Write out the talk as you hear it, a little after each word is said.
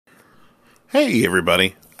Hey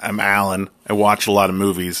everybody, I'm Alan. I watch a lot of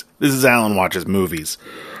movies. This is Alan Watches Movies.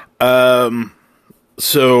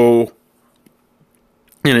 So,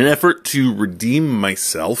 in an effort to redeem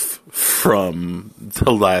myself from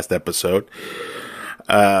the last episode,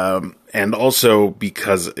 and also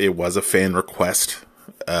because it was a fan request,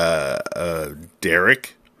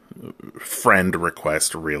 Derek, friend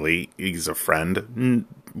request really, he's a friend,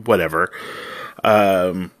 whatever,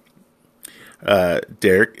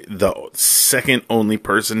 Derek, the second only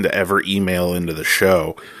person to ever email into the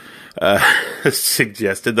show,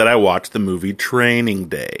 suggested that I watch the movie Training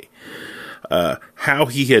Day. How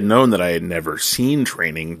he had known that I had never seen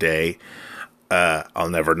Training Day, I'll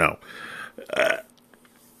never know.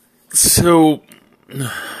 So,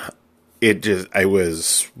 I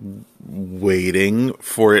was waiting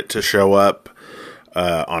for it to show up,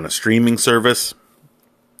 on a streaming service,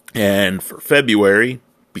 and for February,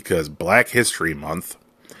 because Black History Month,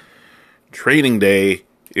 Training Day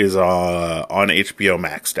is on HBO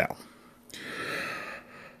Max now.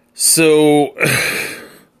 So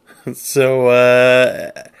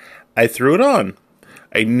I threw it on.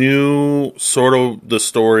 I knew sort of the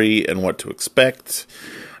story and what to expect.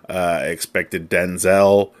 I expected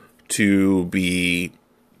Denzel to be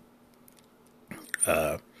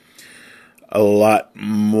a lot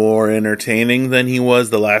more entertaining than he was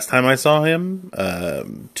the last time I saw him,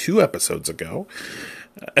 2 episodes ago.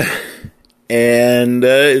 And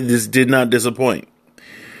this did not disappoint.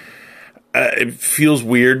 It feels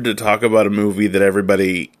weird to talk about a movie that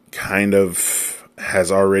everybody kind of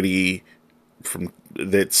has already,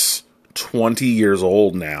 that's 20 years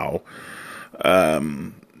old now,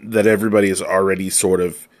 that everybody is already sort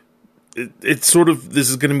of, it's sort of, this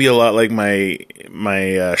is going to be a lot like my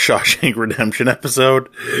Shawshank Redemption episode,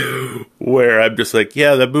 where I'm just like,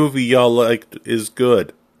 yeah, that movie y'all liked is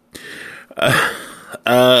good.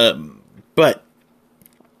 But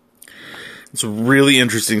it's really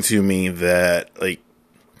interesting to me that, like,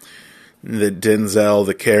 that Denzel,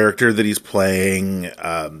 the character that he's playing,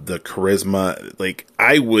 the charisma, like,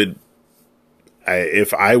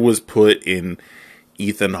 if I was put in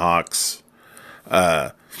Ethan Hawke's,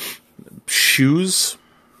 shoes,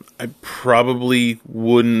 I probably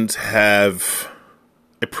would have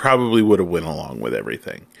went along with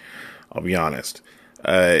everything. I'll be honest.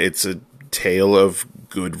 It's a tale of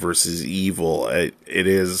good versus evil. It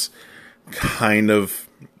is kind of,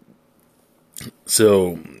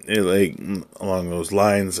 so like along those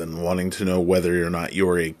lines, and wanting to know whether or not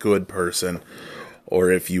you're a good person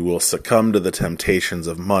or if you will succumb to the temptations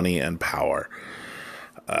of money and power,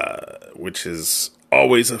 which is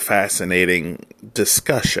always a fascinating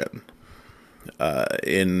discussion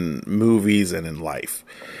in movies and in life.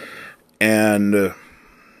 And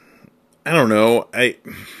I don't know,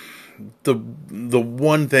 the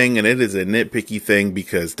one thing, and it is a nitpicky thing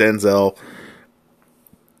because Denzel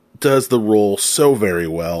does the role so very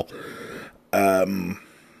well,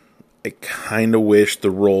 I kind of wish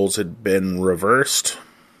the roles had been reversed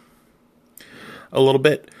a little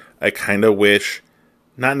bit. I kind of wish,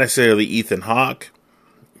 not necessarily Ethan Hawke,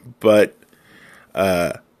 but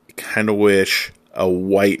kind of wish a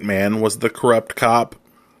white man was the corrupt cop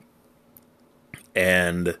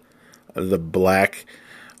and the black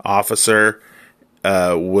officer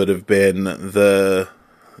would have been the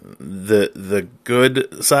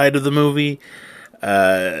good side of the movie,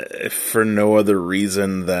 for no other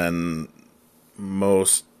reason than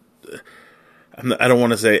most. I don't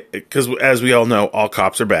want to say, because as we all know, all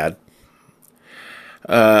cops are bad.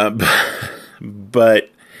 But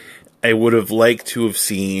I would have liked to have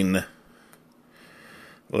seen,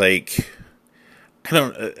 like, I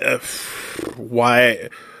don't, why,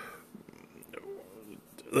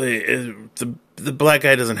 like, the black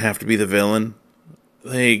guy doesn't have to be the villain.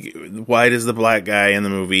 Like, why does the black guy in the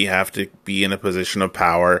movie have to be in a position of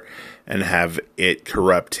power and have it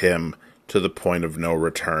corrupt him to the point of no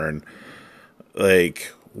return?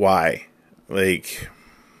 Like, why? Like,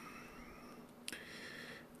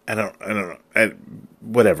 I don't know.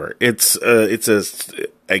 Whatever. I don't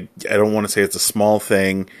want to say it's a small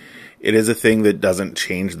thing. It is a thing that doesn't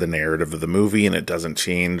change the narrative of the movie, and it doesn't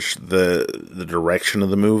change the direction of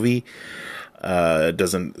the movie. It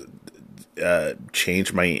doesn't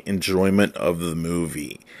change my enjoyment of the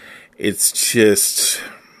movie. It's just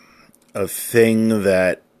a thing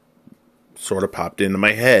that sort of popped into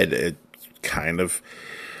my head. It kind of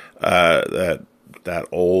that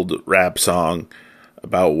old rap song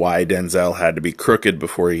about why Denzel had to be crooked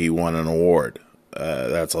before he won an award.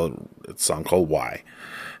 It's a song called Why.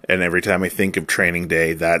 And every time I think of Training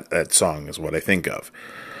Day, that song is what I think of.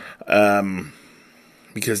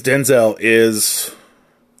 Because Denzel is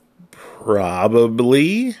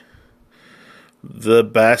probably the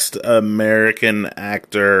best American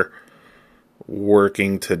actor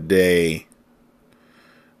working today,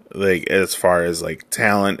 like as far as like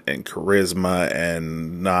talent and charisma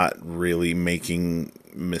and not really making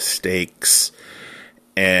mistakes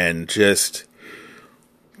and just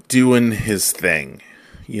doing his thing,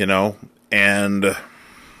 you know, and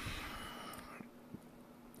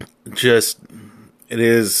just it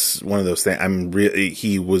is one of those things.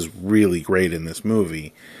 He was really great in this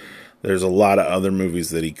movie. There's a lot of other movies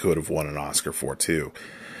that he could have won an Oscar for too,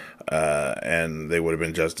 and they would have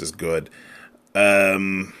been just as good.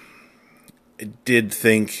 I did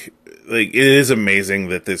think, like, it is amazing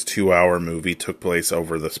that this 2-hour movie took place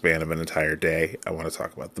over the span of an entire day. I want to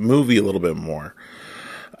talk about the movie a little bit more,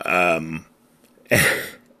 and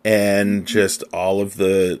just all of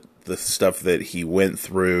the stuff that he went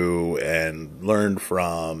through and learned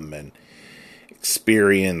from and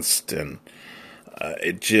experienced, and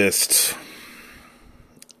it just,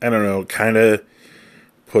 I don't know, kind of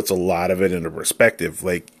puts a lot of it into perspective.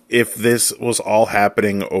 Like, if this was all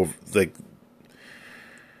happening over, like,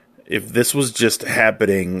 if this was just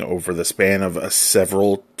happening over the span of let's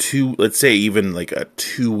say even like a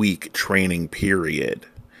 2-week training period,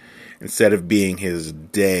 instead of being his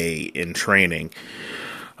day in training,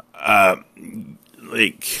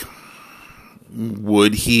 like,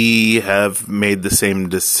 would he have made the same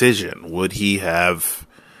decision? Would he have,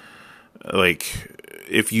 like,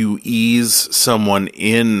 if you ease someone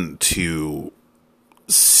into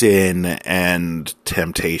sin and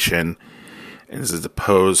temptation, as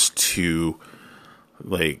opposed to,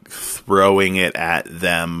 like, throwing it at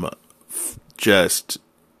them just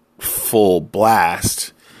full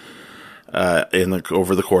blast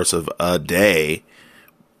over the course of a day,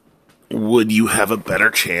 would you have a better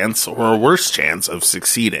chance or a worse chance of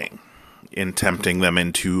succeeding in tempting them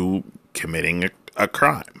into committing a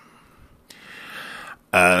crime?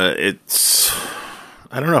 I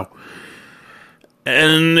don't know.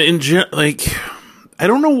 And I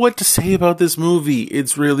don't know what to say about this movie.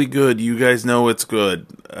 It's really good. You guys know it's good.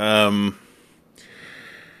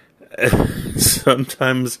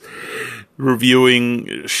 Sometimes reviewing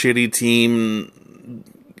shitty teen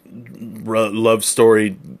love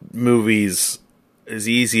story movies is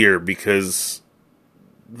easier because,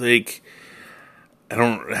 like, I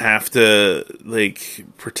don't have to, like,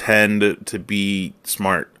 pretend to be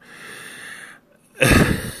smart.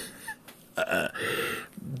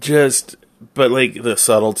 But, like, the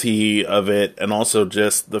subtlety of it, and also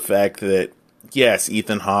just the fact that, yes,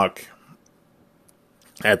 Ethan Hawke,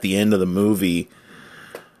 at the end of the movie,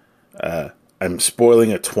 I'm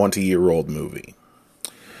spoiling a 20-year-old movie,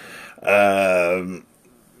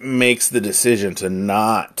 makes the decision to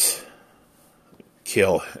not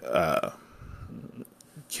kill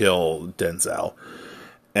Denzel,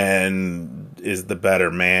 and is the better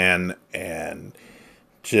man, and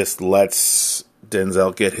just lets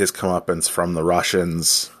Denzel get his comeuppance from the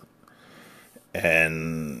Russians,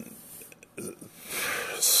 and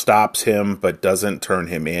stops him but doesn't turn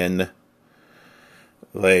him in,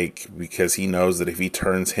 like, because he knows that if he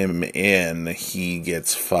turns him in, he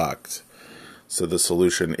gets fucked. So the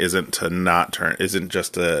solution isn't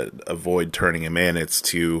just to avoid turning him in, it's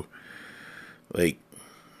to, like,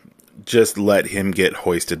 just let him get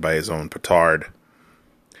hoisted by his own petard.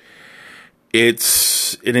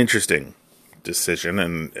 It's an interesting decision,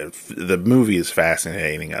 and the movie is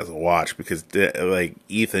fascinating as a watch because, like,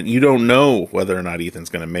 Ethan, you don't know whether or not Ethan's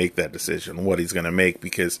going to make that decision, what he's going to make,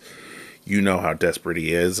 because you know how desperate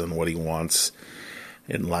he is and what he wants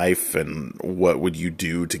in life, and what would you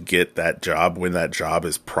do to get that job when that job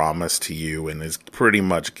is promised to you and is pretty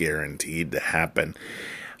much guaranteed to happen.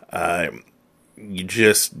 You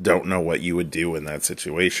just don't know what you would do in that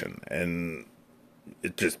situation, and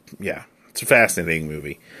it just, yeah, it's a fascinating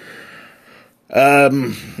movie.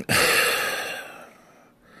 The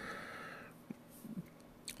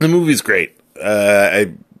movie's great.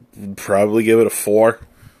 I'd probably give it a 4.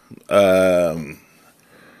 The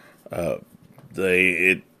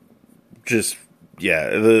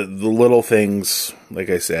little things, like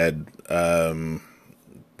I said,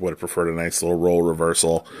 would have preferred a nice little role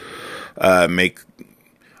reversal.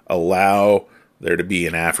 Allow there to be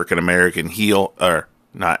an African American heel, or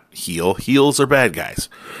not heel, heels are bad guys,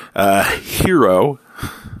 hero,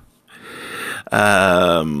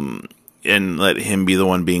 and let him be the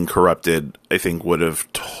one being corrupted, I think would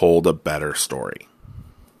have told a better story.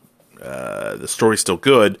 The story's still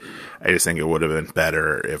good. I just think it would have been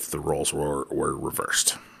better if the roles were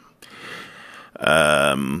reversed.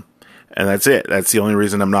 And that's it. That's the only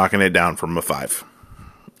reason I'm knocking it down from a 5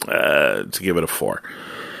 to give it a 4.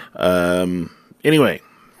 Anyway,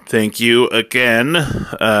 thank you again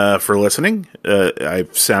for listening.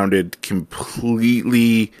 I've sounded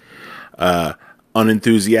completely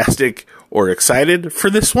unenthusiastic or excited for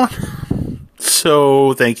this one.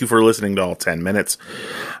 So thank you for listening to all 10 minutes.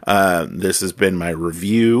 This has been my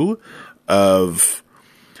review of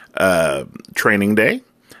Training Day.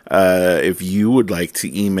 If you would like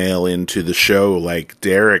to email into the show like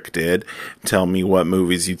Derek did, tell me what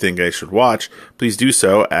movies you think I should watch, please do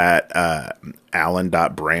so at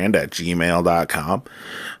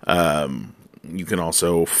alan.brand@gmail.com. You can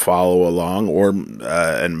also follow along or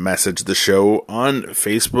and message the show on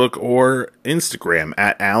Facebook or Instagram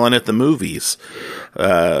at Alan at the Movies.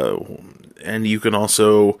 And you can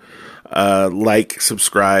also like,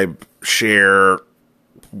 subscribe, share,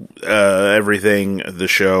 everything, the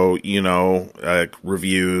show,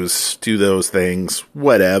 reviews, do those things,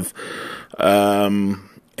 whatever.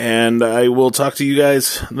 And I will talk to you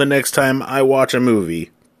guys the next time I watch a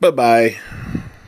movie. Bye-bye.